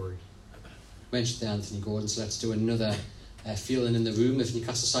that's the big worry. Mentioned Anthony Gordon, so let's do another feeling in the room. If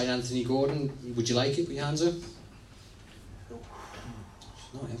Newcastle sign Anthony Gordon, would you like it? Put your hands up.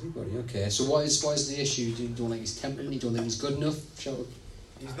 Not everybody, okay. So what is the issue? You don't like his temperament? You don't think he's good enough? Shout out.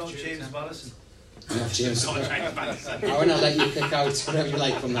 He's not James Madison. Not James Madison. I will not let you pick out whatever you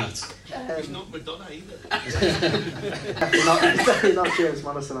like from that. He's not Madonna either. Definitely not James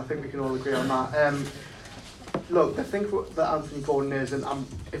Madison. I think we can all agree on that. Look, the thing that Anthony Gordon is, and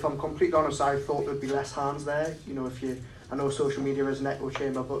if I'm completely honest, I thought there'd be less hands there. You know, I know social media is an echo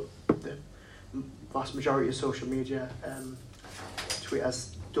chamber, but the vast majority of social media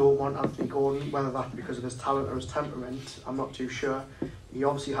tweeters don't want Anthony Gordon, whether that's because of his talent or his temperament, I'm not too sure. He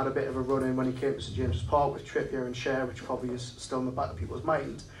obviously had a bit of a run-in when he came to St James's Park with Trippier and Cher, which probably is still in the back of people's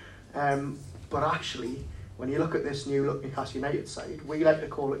mind. But actually, when you look at this new Newcastle United side, we like to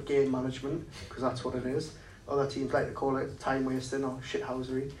call it game management, because that's what it is. Other teams like to call it time wasting or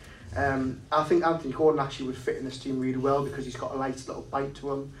shithousery. I think Anthony Gordon actually would fit in this team really well because he's got a nice little bite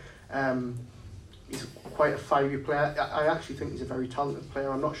to him. He's quite a fiery player. I actually think he's a very talented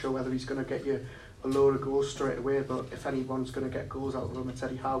player. I'm not sure whether he's going to get you a load of goals straight away, but if anyone's going to get goals out of him, it's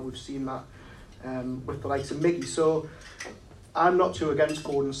Eddie Howe. We've seen that with the likes of Miggy. So I'm not too against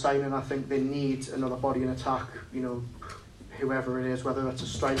Gordon signing. I think they need another body in attack, you know, whoever it is, whether it's a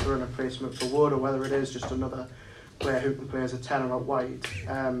striker and a replacement for Wood or whether it is just another player who can play as a 10 or out wide.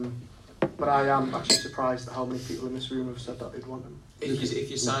 But I am actually surprised at how many people in this room have said that they'd want him. If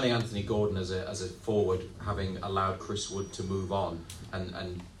you're signing Anthony Gordon as a forward, having allowed Chris Wood to move on,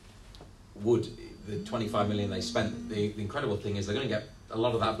 and Wood, the 25 million they spent, the incredible thing is they're going to get a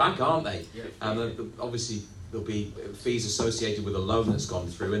lot of that back, aren't they? Yeah. Obviously there'll be fees associated with a loan that's gone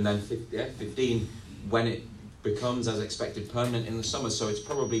through, and then 15 when it becomes, as expected, permanent in the summer. So it's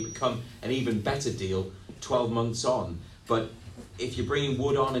probably become an even better deal 12 months on. But if you're bringing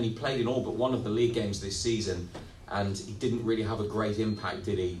Wood on, and he played in all but one of the league games this season, and he didn't really have a great impact,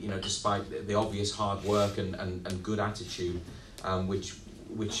 did he? You know, despite the obvious hard work and good attitude,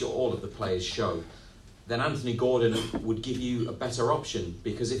 which all of the players show, then Anthony Gordon would give you a better option,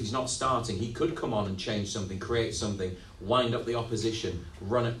 because if he's not starting, he could come on and change something, create something, wind up the opposition,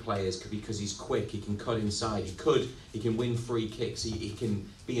 run at players, because he's quick, he can cut inside, he can win free kicks, he can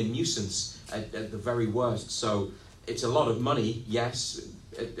be a nuisance at the very worst. So it's a lot of money, yes,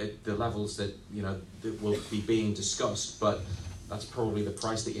 at the levels that, you know, that will be being discussed, but that's probably the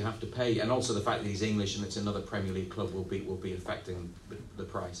price that you have to pay, and also the fact that he's English and it's another Premier League club will be affecting the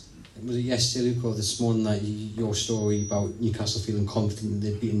price. Was it yesterday, Luke, or this morning, that your story about Newcastle feeling confident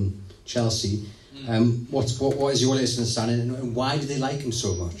they've beaten Chelsea? What is your latest understanding, and why do they like him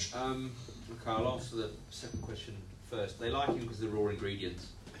so much? Okay, I'll answer the second question first. They like him because of the raw ingredients.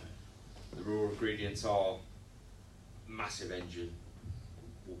 The raw ingredients are massive engine,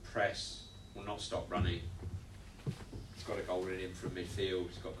 will press, will not stop running. He's got a goal in him from midfield,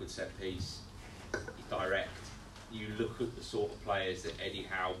 he's got good set piece, he's direct. You look at the sort of players that Eddie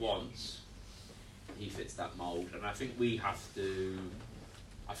Howe wants, he fits that mould, and I think we have to,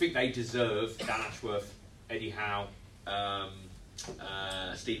 I think they deserve Dan Ashworth, Eddie Howe,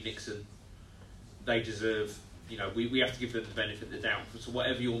 Steve Nixon. They deserve, you know, we have to give them the benefit of the doubt. So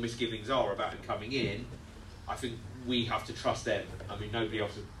whatever your misgivings are about him coming in, I think we have to trust them. I mean, nobody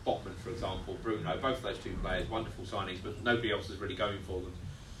else is Botman, for example, Bruno, both of those two players, wonderful signings, but nobody else is really going for them.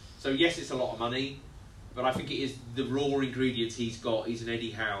 So yes, it's a lot of money, but I think it is the raw ingredients he's got. He's an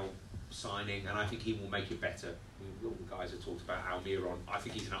Eddie Howe signing, and I think he will make it better. All the guys have talked about Almiron. I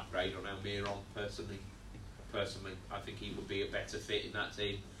think he's an upgrade on Almiron, personally. I think he would be a better fit in that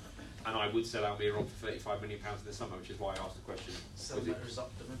team. And I would sell Almiron for £35 million in the summer, which is why I asked the question.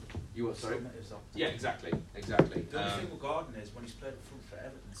 You what, sorry? Yeah, exactly. The only thing with Gordon is when he's played up front for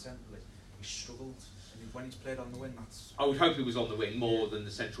Everton centrally, he's struggled. And when he's played on the wing, that's... I would hope he was on the wing more than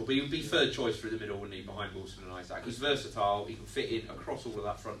the central, but he would be third choice through the middle, wouldn't he, behind Wilson and Isaac. He's versatile, he can fit in across all of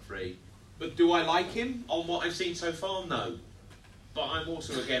that front three. But do I like him on what I've seen so far? No. But I'm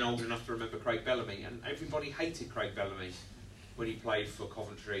also, again, old enough to remember Craig Bellamy, and everybody hated Craig Bellamy when he played for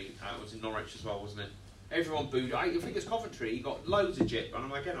Coventry. It was in Norwich as well, wasn't it? Everyone booed. I think it's Coventry, he got loads of jip,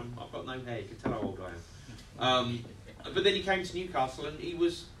 and I've got no hair, you can tell how old I am. But then he came to Newcastle and he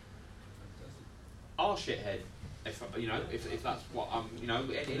was our shithead, if that's what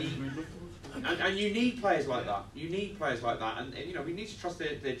and you need players like that. And you know, we need to trust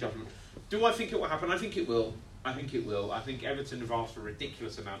their judgment. Do I think it will happen? I think it will. I think it will. I think Everton have asked for a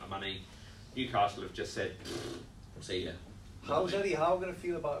ridiculous amount of money. Newcastle have just said, see ya. How's Eddie Howe going to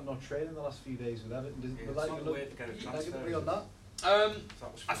feel about him not training the last few days with Everton? It's not a way to get a transfer. Agree on that?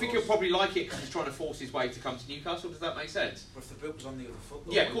 I think he'll probably like it because he's trying to force his way to come to Newcastle. Does that make sense? But if the boot was on the other foot,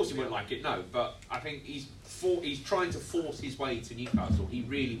 Yeah, of course he wouldn't like it. No, but I think he's trying to force his way to Newcastle. He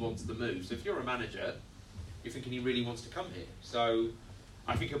really wants the move. So if you're a manager, you're thinking he really wants to come here. So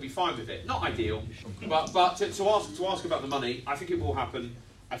I think he'll be fine with it. Not ideal, but to ask about the money, I think it will happen.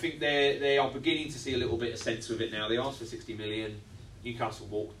 I think they are beginning to see a little bit of sense with it now. They asked for 60 million.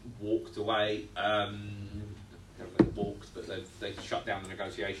 Newcastle walked away. They balked, but they shut down the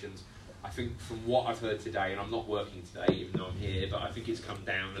negotiations. I think from what I've heard today, and I'm not working today even though I'm here, but I think it's come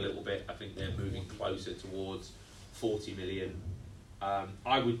down a little bit. I think they're moving closer towards 40 million.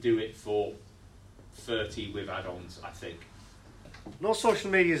 I would do it for 30 with add-ons, I think. No,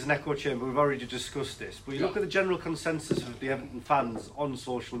 social media is an echo chamber, we've already discussed this, but you look at the general consensus of the Everton fans on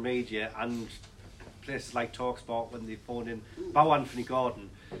social media and places like TalkSport when they phone in about Anthony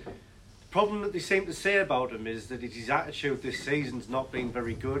Gordon. The problem that they seem to say about him is that his attitude this season's not been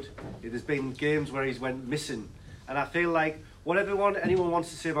very good. There's been games where he's went missing, and I feel like whatever anyone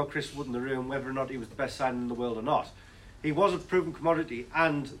wants to say about Chris Wood in the room, whether or not he was the best signing in the world or not, he was a proven commodity,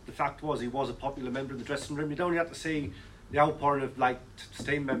 and the fact was he was a popular member of the dressing room. You'd only have to see the outpouring of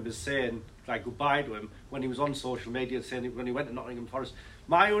team members saying goodbye to him when he was on social media, saying it when he went to Nottingham Forest.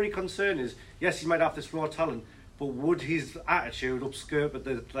 My only concern is, yes, he might have this raw talent, but would his attitude upskirt with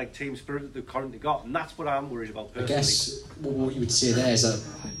the team spirit that they've currently got? And that's what I'm worried about personally. I guess what you would say there is that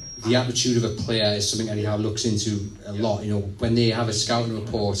the attitude of a player is something Eddie Howe looks into a lot. You know, when they have a scouting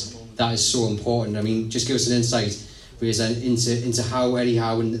report, that is so important. I mean, just give us an insight into how Eddie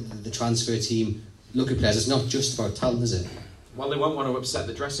Howe and the transfer team look at players. It's not just about talent, is it? Well, they won't want to upset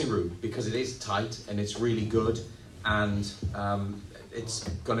the dressing room because it is tight and it's really good, and it's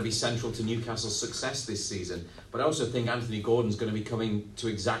going to be central to Newcastle's success this season. But I also think Anthony Gordon's going to be coming to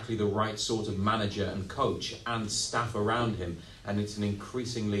exactly the right sort of manager and coach and staff around him, and it's an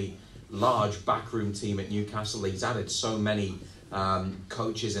increasingly large backroom team at Newcastle. He's added so many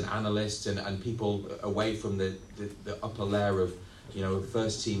coaches and analysts and people away from the upper layer of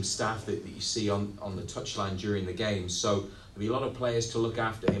first team staff that you see on the touchline during the games. So there'll be a lot of players to look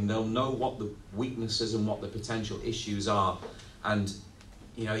after him. They'll know what the weaknesses and what the potential issues are. And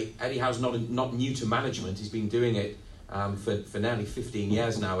Eddie Howe's not new to management. He's been doing it for nearly 15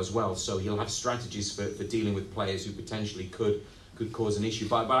 years now as well. So he'll have strategies for dealing with players who potentially could cause an issue.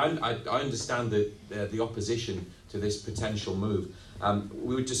 But I understand the opposition to this potential move.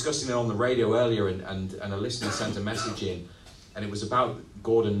 We were discussing it on the radio earlier, and a listener sent a message in, and it was about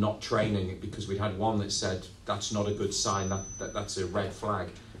Gordon not training, because we'd had one that said that's not a good sign, that's a red flag.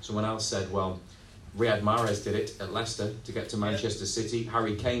 Someone else said, well, Riyad Mahrez did it at Leicester to get to Manchester City.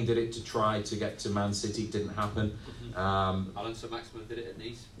 Harry Kane did it to try to get to Man City. Didn't happen. Alan Saint-Maximin did it at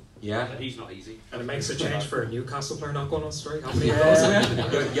Nice. Yeah. But he's not easy. And it makes a change for a Newcastle player not going on strike. How many of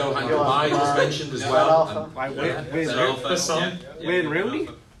those? Johan Cabaye was mentioned as well. Wayne Rooney?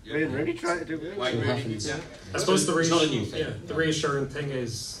 Wayne Rooney tried to do it. I suppose the reassuring thing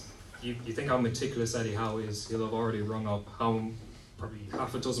is, you think how meticulous Eddie Howe is. He'll have already rung up probably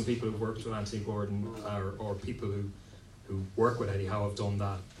half a dozen people who've worked with Anthony Gordon, or people who work with Eddie Howe have done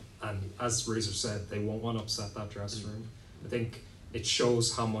that. And as Razor said, they won't want to upset that dressing room. I think it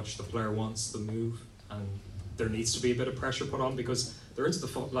shows how much the player wants the move, and there needs to be a bit of pressure put on, because they're into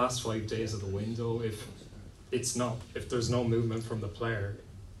the last 5 days of the window. If there's no movement from the player,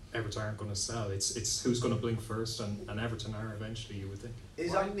 Everton aren't going to sell. It's who's going to blink first, and Everton are eventually, you would think.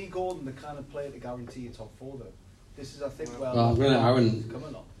 Is Anthony Gordon the kind of player to guarantee a top four, though? This is, I think, I'm going to Aaron.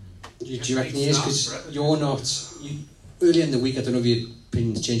 Do you reckon he is? Because you're not. Earlier in the week, I don't know if your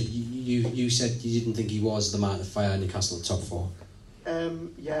opinions changed, but you said you didn't think he was the man to fire Newcastle at top four.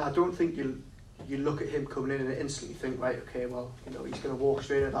 Yeah, I don't think you look at him coming in and instantly think, right, okay, well, he's going to walk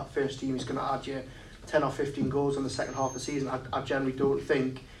straight into that first team. He's going to add you 10 or 15 goals in the second half of the season. I generally don't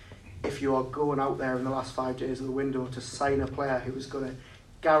think, if you are going out there in the last 5 days of the window to sign a player who is going to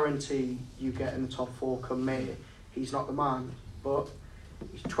guarantee you get in the top four come May, he's not the man. But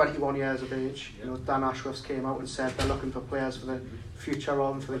he's 21 years of age. Dan Ashworth came out and said they're looking for players for the future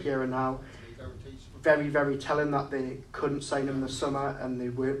on, for the here and now. Very, very telling that they couldn't sign him in the summer, and they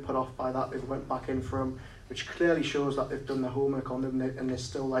weren't put off by that. They went back in for him, which clearly shows that they've done their homework on him and they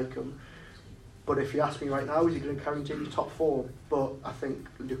still like him. But if you ask me right now, is he going to guarantee the top four? But I think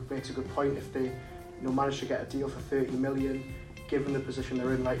Luke makes a good point. If they manage to get a deal for 30 million, given the position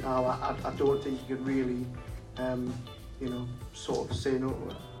they're in right now, I don't think you could really sort of say no to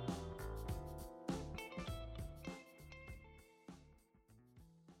it.